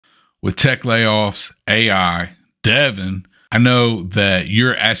with tech layoffs, AI, Devin, I know that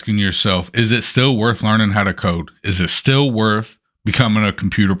you're asking yourself, is it still worth learning how to code? Is it still worth becoming a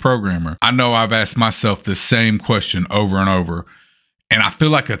computer programmer? I know I've asked myself the same question over and over, and I feel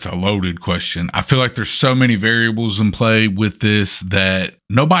like it's a loaded question. I feel like there's so many variables in play with this that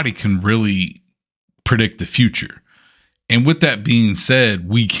nobody can really predict the future. And with that being said,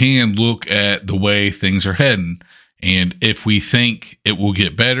 we can look at the way things are heading. And if we think it will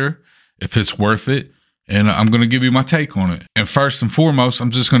get better, if it's worth it, and I'm going to give you my take on it. And first and foremost,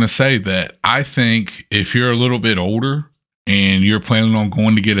 I'm just going to say that I think if you're a little bit older and you're planning on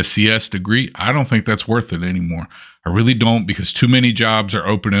going to get a CS degree, I don't think that's worth it anymore. I really don't, because too many jobs are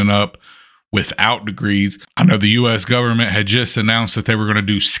opening up without degrees. I know the US government had just announced that they were going to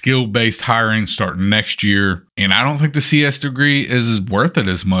do skill-based hiring starting next year. And I don't think the CS degree is worth it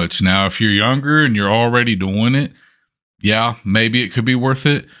as much. Now, if you're younger and you're already doing it, yeah, maybe it could be worth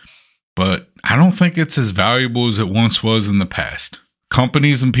it. But I don't think it's as valuable as it once was in the past.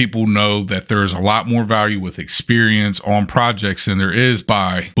 Companies and people know that there's a lot more value with experience on projects than there is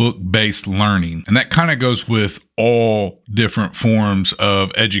by book-based learning. And that kind of goes with all different forms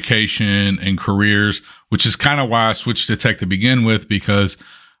of education and careers, which is kind of why I switched to tech to begin with, because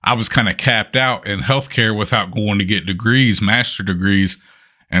I was kind of capped out in healthcare without going to get degrees, master degrees.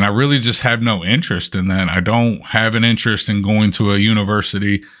 And I really just have no interest in that. I don't have an interest in going to a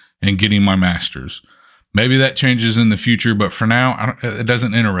university and getting my master's. Maybe that changes in the future, but for now, it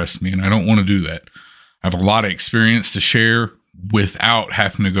doesn't interest me, and I don't want to do that. I have a lot of experience to share without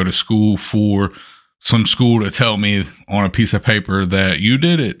having to go to school for some school to tell me on a piece of paper that you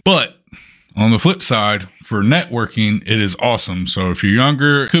did it. But on the flip side, for networking, it is awesome. So if you're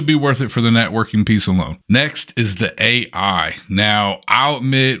younger, it could be worth it for the networking piece alone. Next is the AI. Now, I'll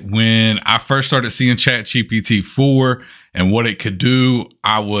admit, when I first started seeing ChatGPT 4 and what it could do,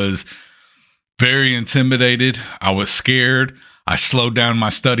 I was very intimidated. I was scared. I slowed down my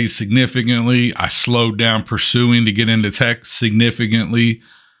studies significantly. I slowed down pursuing to get into tech significantly.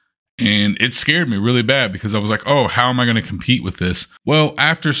 And it scared me really bad because I was like, oh, how am I going to compete with this? Well,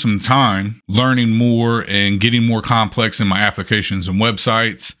 after some time learning more and getting more complex in my applications and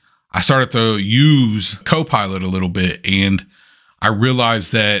websites, I started to use Copilot a little bit. And I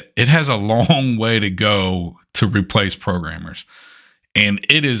realized that it has a long way to go to replace programmers. And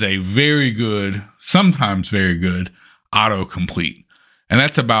it is a very good, sometimes very good, autocomplete. And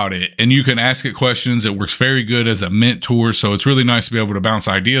that's about it. And you can ask it questions. It works very good as a mentor. So it's really nice to be able to bounce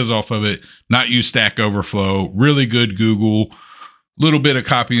ideas off of it, not use Stack Overflow, really good Google, little bit of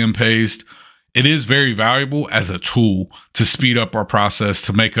copy and paste. It is very valuable as a tool to speed up our process,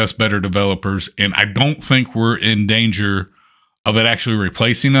 to make us better developers. And I don't think we're in danger of it actually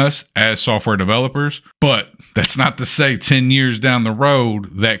replacing us as software developers. But that's not to say 10 years down the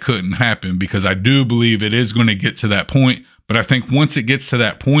road that couldn't happen, because I do believe it is going to get to that point. But I think once it gets to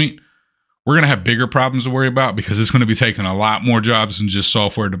that point, we're going to have bigger problems to worry about, because it's going to be taking a lot more jobs than just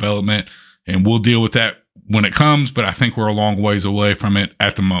software development. And we'll deal with that when it comes, but I think we're a long ways away from it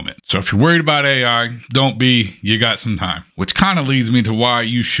at the moment. So if you're worried about AI, don't be. You got some time. Which kind of leads me to why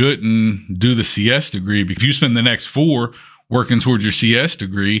you shouldn't do the CS degree. Because if you spend the next 4 working towards your CS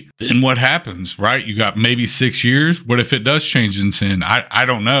degree, then what happens, right? You got maybe 6 years. What if it does change in 10? I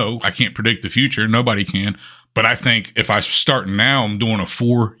don't know. I can't predict the future. Nobody can. But I think if I start now, I'm doing a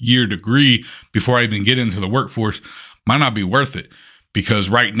 4-year degree before I even get into the workforce, might not be worth it. Because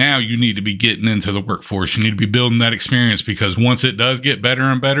right now you need to be getting into the workforce. You need to be building that experience, because once it does get better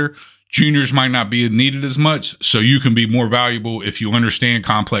and better, juniors might not be needed as much. So you can be more valuable if you understand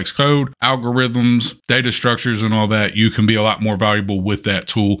complex code, algorithms, data structures, and all that. You can be a lot more valuable with that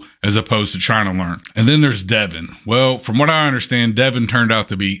tool as opposed to trying to learn. And then there's Devin. Well, from what I understand, Devin turned out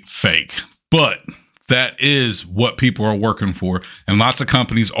to be fake, but that is what people are working for. And lots of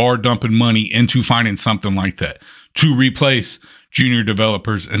companies are dumping money into finding something like that to replace junior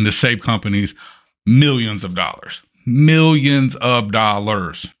developers and to save companies millions of dollars. Millions of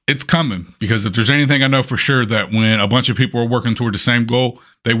dollars. It's coming, because if there's anything I know for sure, that when a bunch of people are working toward the same goal,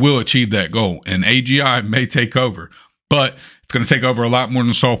 they will achieve that goal. And AGI may take over, but it's going to take over a lot more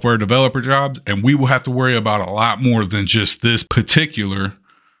than software developer jobs. And we will have to worry about a lot more than just this particular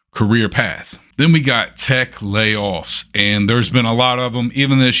career path. Then we got tech layoffs, and there's been a lot of them.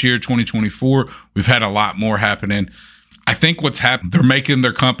 Even this year, 2024, we've had a lot more happening. I think what's happened, they're making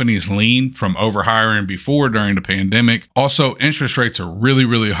their companies lean from overhiring before during the pandemic. Also, interest rates are really,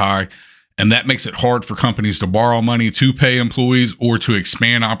 really high. And that makes it hard for companies to borrow money to pay employees or to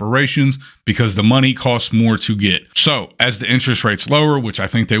expand operations because the money costs more to get. So as the interest rates lower, which I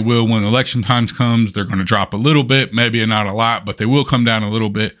think they will when election times comes, they're going to drop a little bit, maybe not a lot, but they will come down a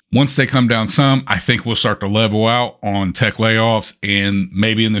little bit. Once they come down some, I think we'll start to level out on tech layoffs, and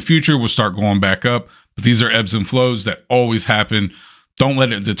maybe in the future we'll start going back up. But these are ebbs and flows that always happen. Don't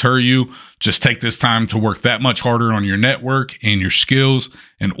let it deter you. Just take this time to work that much harder on your network and your skills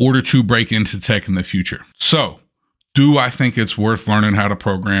in order to break into tech in the future. So, do I think it's worth learning how to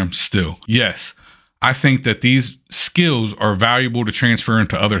program still? Yes. I think that these skills are valuable to transfer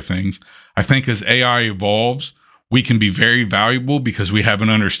into other things. I think as AI evolves, we can be very valuable because we have an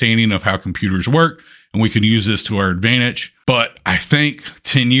understanding of how computers work and we can use this to our advantage. But I think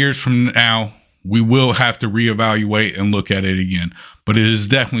 10 years from now, we will have to reevaluate and look at it again. But it is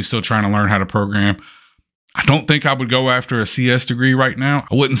definitely still trying to learn how to program. I don't think I would go after a CS degree right now.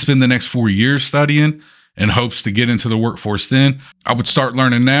 I wouldn't spend the next 4 years studying in hopes to get into the workforce then. I would start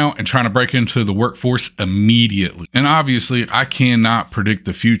learning now and trying to break into the workforce immediately. And obviously, I cannot predict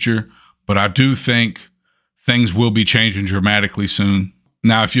the future, but I do think things will be changing dramatically soon.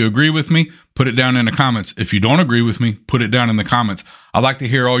 Now, if you agree with me, put it down in the comments. If you don't agree with me, put it down in the comments. I'd like to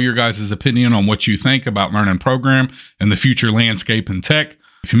hear all your guys' opinion on what you think about learning program and the future landscape in tech.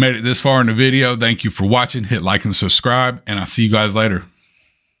 If you made it this far in the video, thank you for watching. Hit like and subscribe, and I'll see you guys later.